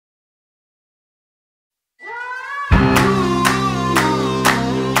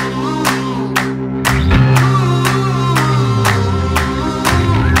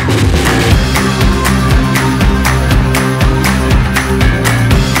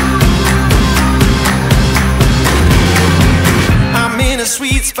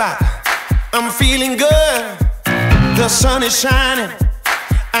sweet spot. I'm feeling good. The sun is shining.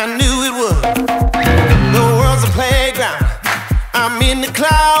 I knew it would. The world's a playground. I'm in the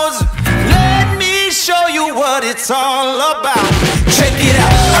clouds. Let me show you what it's all about. Check it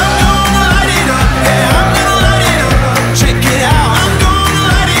out. I'm gonna light it up. Yeah, I'm gonna light it up. Check it out. I'm gonna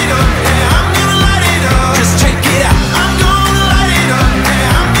light it up. Yeah, I'm gonna light it up. Just check it out. I'm gonna light it up.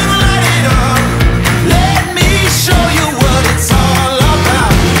 Yeah, I'm gonna light it up. Let me show you what it's all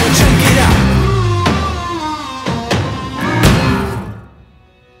about. Check it out.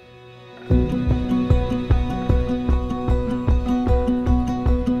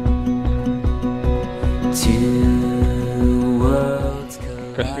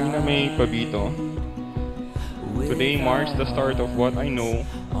 Katrina May Pabito. Today marks the start of what I know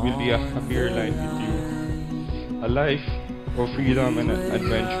will be a happier life with you. A life of freedom and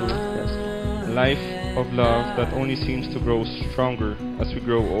adventure. Yes. A life of love that only seems to grow stronger as we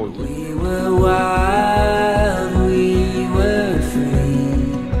grow older. We were wild, we were free,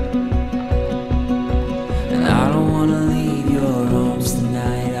 and I don't wanna leave your arms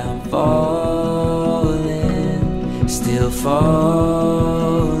tonight. I'm falling, still falling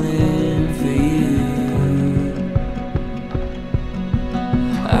for you.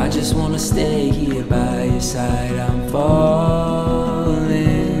 I just wanna stay here by your side. I'm falling,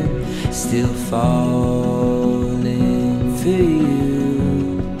 still falling for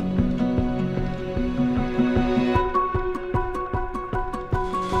you.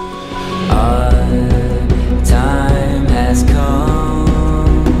 Our time has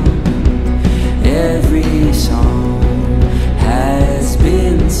come. Every song has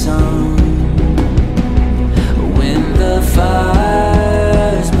been sung. When the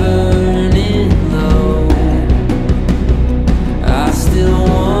fire's burning low, I still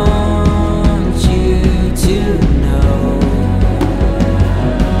want you to know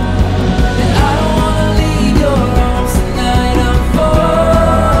that I don't wanna leave your arms tonight. I'm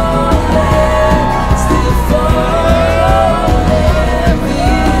falling, still falling for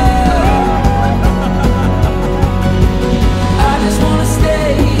you. I just wanna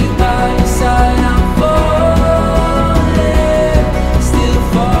stay by your side. I'm falling, still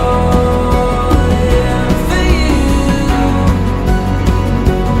falling for you.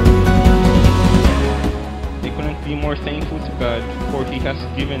 I couldn't be more thankful to God, for He has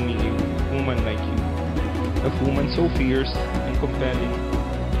given me a woman like you. A woman so fierce and compelling,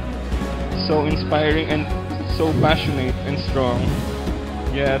 so inspiring and so passionate and strong,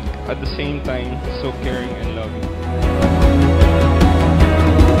 yet at the same time so caring and loving.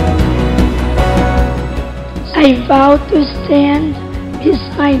 I vow to stand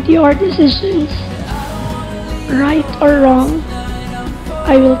beside your decisions, right or wrong.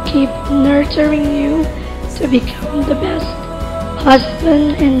 I will keep nurturing you to become the best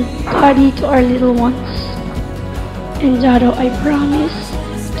husband and daddy to our little ones. And Jaddo, I promise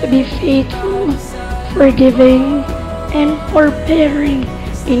to be faithful, forgiving, and forbearing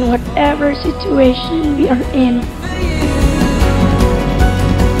in whatever situation we are in.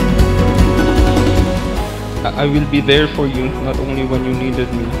 I will be there for you, not only when you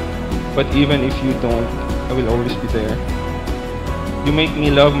needed me, but even if you don't, I will always be there. You make me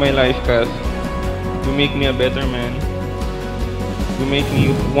love my life, Kath. You make me a better man. You make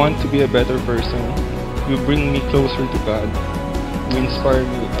me want to be a better person. You bring me closer to God. You inspire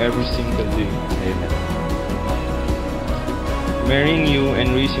me every single day. Amen. Marrying you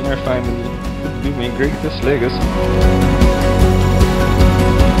and raising our family would be my greatest legacy.